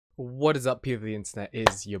What is up, people of the internet?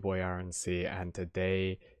 Is your boy RNC, and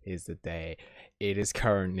today is the day. It is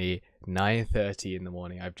currently 9:30 in the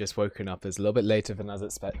morning. I've just woken up. It's a little bit later than I was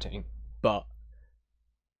expecting, but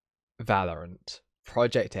Valorant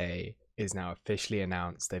Project A is now officially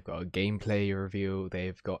announced. They've got a gameplay reveal.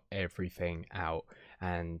 They've got everything out,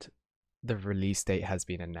 and the release date has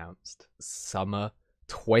been announced. Summer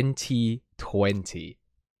 2020.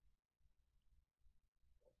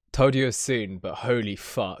 Told you it was soon, but holy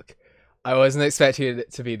fuck. I wasn't expecting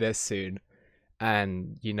it to be this soon.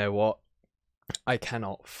 And you know what? I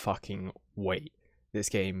cannot fucking wait. This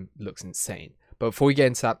game looks insane. But before we get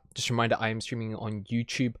into that, just a reminder, I am streaming on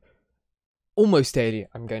YouTube almost daily,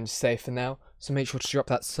 I'm going to say for now. So make sure to drop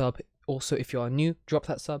that sub. Also, if you are new, drop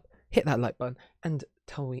that sub, hit that like button, and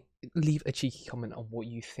leave a cheeky comment on what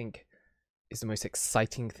you think is the most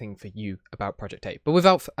exciting thing for you about Project A. But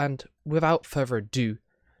without further ado,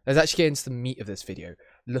 let's actually get into the meat of this video,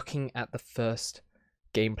 looking at the first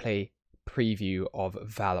gameplay preview of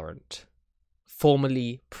Valorant,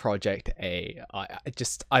 formerly Project A.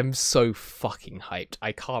 I'm so fucking hyped.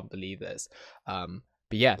 I can't believe this. But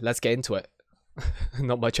yeah, let's get into it.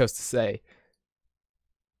 Not much else to say.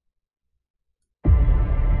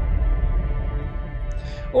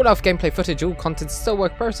 All our gameplay footage, all content is still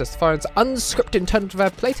work process. Valorant's unscripted in terms of our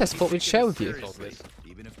playtest, thought we'd share with you. Can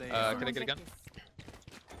I get a gun?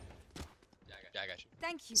 Yeah, I got you.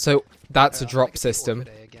 Thank you. So that's a drop system.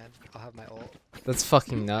 I'll have my ult. That's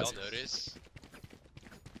fucking nuts. Y'all notice?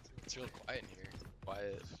 It's real quiet in here.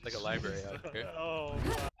 Quiet, like a library out here.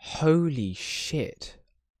 Holy shit.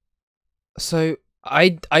 So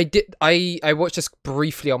I watched this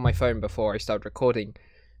briefly on my phone before I started recording.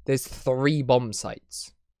 There's 3 bomb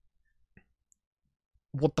sites.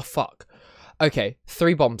 What the fuck? Okay,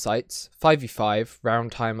 3 bomb sites, 5v5,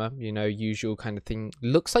 round timer, you know, usual kind of thing.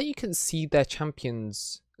 Looks like you can see their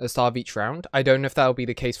champions at the start of each round. I don't know if that'll be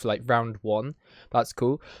the case for like round 1. That's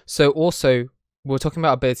cool. So also, we were talking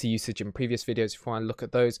about ability usage in previous videos. If you want to look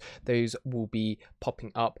at those will be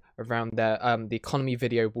popping up around there. The economy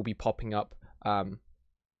video will be popping up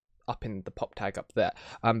up in the pop tag up there.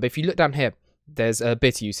 But if you look down here, there's a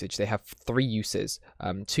bit of usage. They have 3 uses,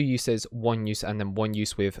 2 uses, 1 use, and then 1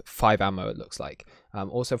 use with 5 ammo, it looks like.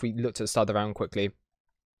 Also, if we look to the start of the round quickly,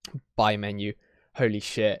 buy menu, holy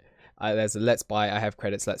shit. There's a let's buy, I have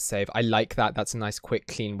credits, let's save. I like that. That's a nice, quick,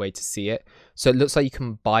 clean way to see it. So it looks like you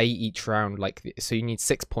can buy each round, like, so you need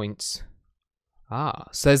 6 points.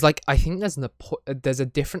 So there's like, I think there's a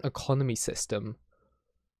different economy system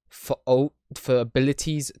for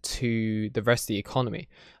abilities to the rest of the economy.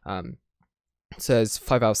 It says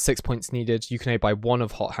 5 out of 6 points needed. You can only buy 1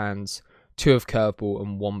 of hot hands, 2 of curveball,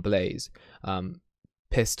 and 1 blaze.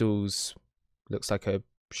 Pistols looks like a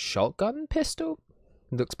shotgun pistol.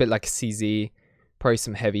 Looks a bit like a CZ, probably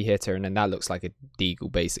some heavy hitter, and then that looks like a deagle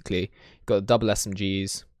basically. Got double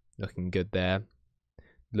SMGs, looking good there.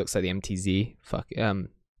 Looks like the MTZ. Fuck,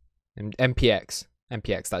 MPX,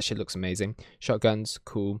 that shit looks amazing. Shotguns,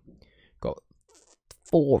 cool. Got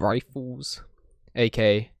 4 rifles,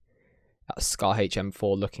 AK. A Scar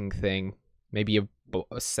HM4 looking thing, maybe a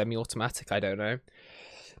semi-automatic, I don't know.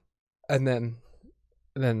 And then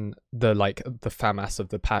the FAMAS of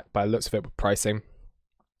the pack, by the looks of it, with pricing.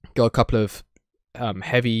 Got a couple of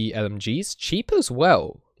heavy LMGs, cheap as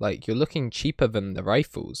well. Like, you're looking cheaper than the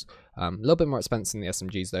rifles. A little bit more expensive than the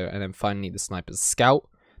SMGs though. And then finally the Sniper's Scout.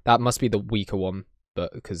 That must be the weaker one,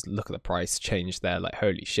 but because look at the price change there, like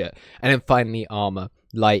holy shit. And then finally armor,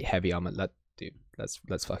 light, heavy armor.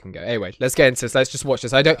 Let's fucking go. Anyway, let's get into this. Let's just watch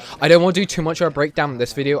this. I don't want to do too much of a breakdown in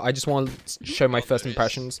this video. I just want to show my first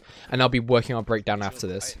impressions, and I'll be working on a breakdown after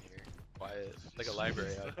this. Quiet, like a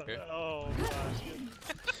library out here.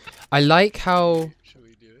 I like how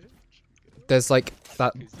there's like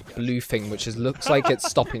that blue thing, which looks like it's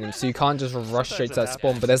stopping them, so you can't just rush straight to that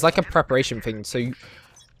spawn. But there's like a preparation thing, so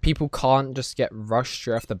people can't just get rushed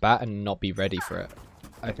straight off the bat and not be ready for it.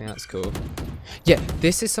 I think that's cool. Yeah,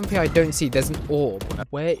 this is something I don't see. There's an orb.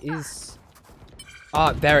 Where is...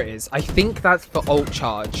 Ah, there it is. I think that's for ult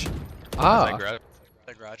charge. Ah.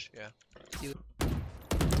 That garage, yeah.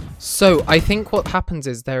 So, I think what happens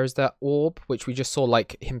is there is that orb, which we just saw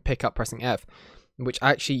like him pick up pressing F, which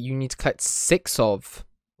actually you need to collect 6 of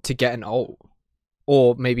to get an ult.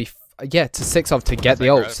 Or maybe, yeah, to 6 of to get the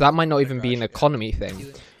ult. So that might not even be an economy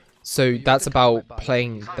thing. So that's about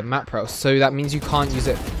playing the map route. So that means you can't use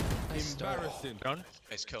it.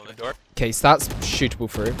 Nice kill in the door. Okay, so that's shootable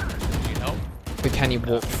through. But can you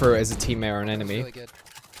walk through it as a teammate or an enemy? Really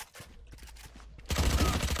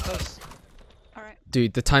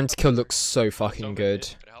Dude, the time to kill looks so fucking good.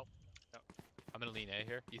 I'm in gonna lean A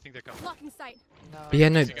here. You think they're coming? Blocking sight. But yeah,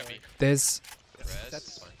 no, They got me. there's Res.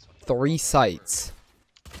 That's fine. 3 sites.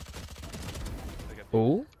 They got B.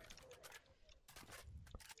 Oh,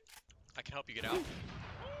 I can help you get out.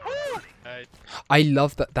 Alright. I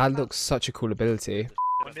love that. That looks such a cool ability.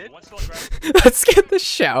 One mid. One That scared the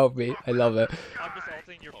shit out of me. I love it. I'm just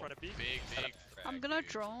ulting your front of B. Big frag, I'm gonna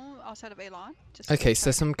dude. drone outside of A line. Just Okay, to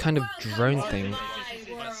so some kind of drone thing.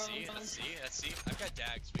 Let's see. I've got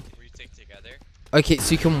dags we can retake together. Okay,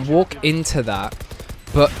 so you can walk into that,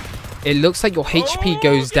 but it looks like your HP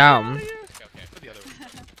goes down, Okay. Put the other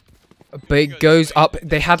one. but it goes up.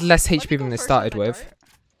 They had less HP than they started with.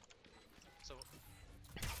 So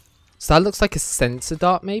So that looks like a sensor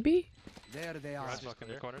dart, maybe? There they are. Guys walking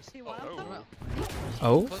in the corners. See one of Oh. them?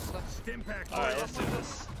 Oh. Alright, let's do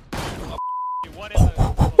this. One in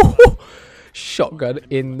the. Shotgun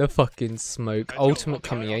in the fucking smoke. Ultimate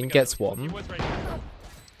coming in, gets He one. was right.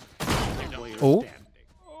 Oh.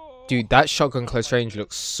 Dude, that shotgun close range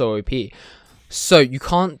looks so OP. So you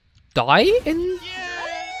can't die in...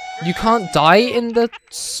 You can't die in the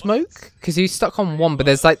smoke? Because he's stuck on one, but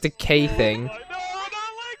there's like decay thing. No, not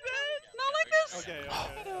like this! Not like this! Okay,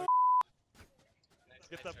 okay.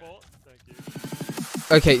 Get that bolt. Thank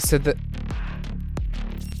you. Okay, so the...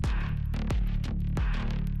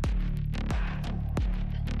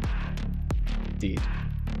 Dude.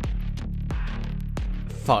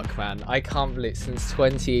 Fuck, man. I can't believe since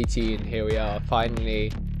 2018, here we are,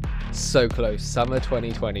 finally so close. Summer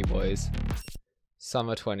 2020, boys.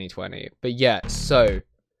 Summer 2020. But yeah, so...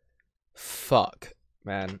 Fuck,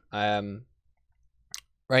 man.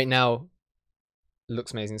 Right now,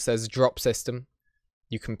 looks amazing. It says drop system.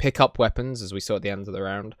 You can pick up weapons, as we saw at the end of the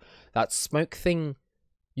round. That smoke thing,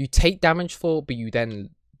 you take damage for, but you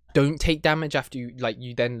then don't take damage after you, like,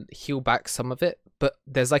 you then heal back some of it. But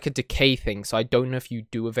there's like a decay thing, so I don't know if you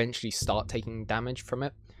do eventually start taking damage from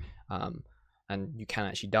it. And you can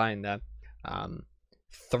actually die in there.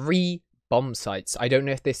 3 bomb sites. I don't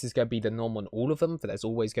know if this is going to be the norm on all of them, but there's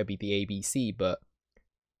always going to be the ABC, but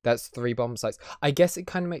that's 3 bomb sites. I guess it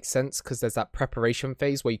kind of makes sense because there's that preparation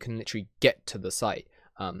phase where you can literally get to the site.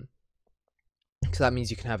 So that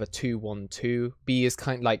means you can have a 2-1-2. B is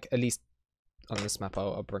kind of like, at least on this map,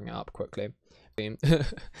 I'll bring it up quickly.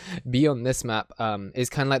 B on this map is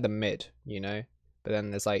kind of like the mid, you know? But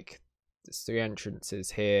then there's like, there's 3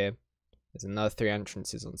 entrances here. There's another 3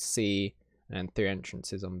 entrances on C, and 3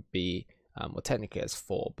 entrances on B. Well, technically there's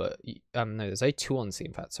 4, but no, there's only 2 on C,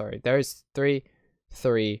 in fact, sorry. There is 3,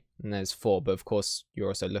 and there's 4, but of course you're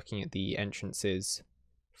also looking at the entrances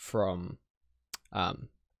from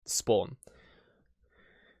spawn.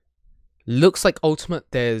 Looks like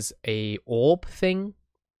ultimate there's a orb thing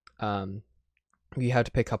you had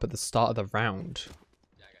to pick up at the start of the round.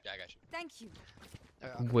 Yeah, I got you. Thank you.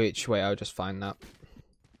 Which way? I'll just find that.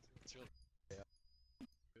 It's really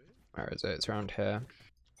Where is it? It's around here.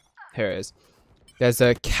 Here it is. There's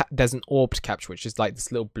an orb to capture, which is like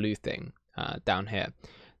this little blue thing down here.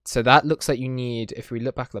 So that looks like you need, if we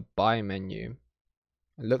look back at the buy menu,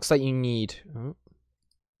 it looks like you need,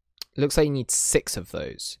 it looks like you need 6 of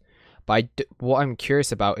those. But what I'm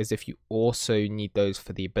curious about is if you also need those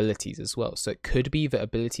for the abilities as well. So it could be that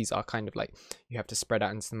abilities are kind of like, you have to spread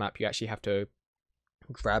out into the map, you actually have to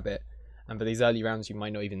grab it. And for these early rounds, you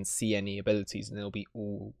might not even see any abilities, and it'll be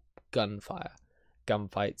all gunfire.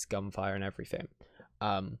 Gunfights, gunfire, and everything.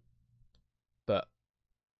 But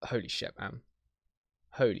holy shit, man.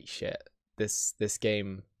 Holy shit. This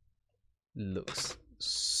game looks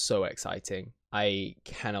so exciting. I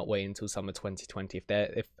cannot wait until summer 2020.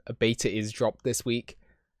 If a beta is dropped this week,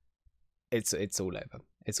 it's all over.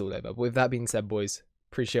 It's all over. But with that being said, boys,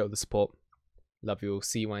 appreciate all the support. Love you all.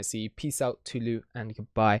 See you when I see you. Peace out, Tulu, and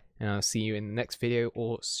goodbye. And I'll see you in the next video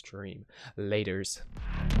or stream. Laters.